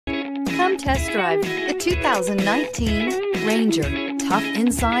Come test drive the 2019 Ranger. Tough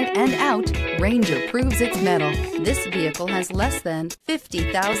inside and out, Ranger proves its mettle. This vehicle has less than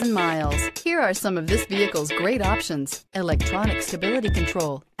 50,000 miles. Here are some of this vehicle's great options: electronic stability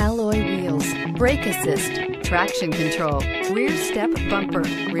control, alloy wheels, brake assist, traction control, rear step bumper,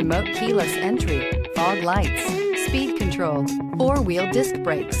 remote keyless entry, fog lights, speed control, four-wheel disc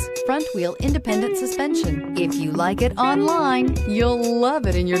brakes, front-wheel independent suspension. If you like it online, you'll love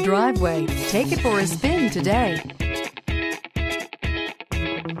it in your driveway. Take it for a spin today.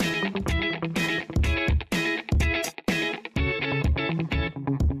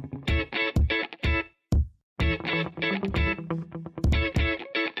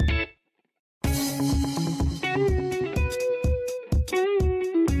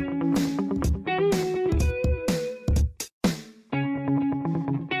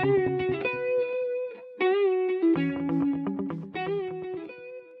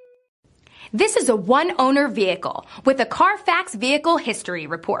 This is a one-owner vehicle with a Carfax Vehicle History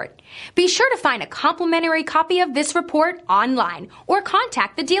Report. Be sure to find a complimentary copy of this report online or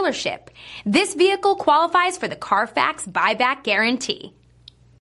contact the dealership. This vehicle qualifies for the Carfax Buyback Guarantee.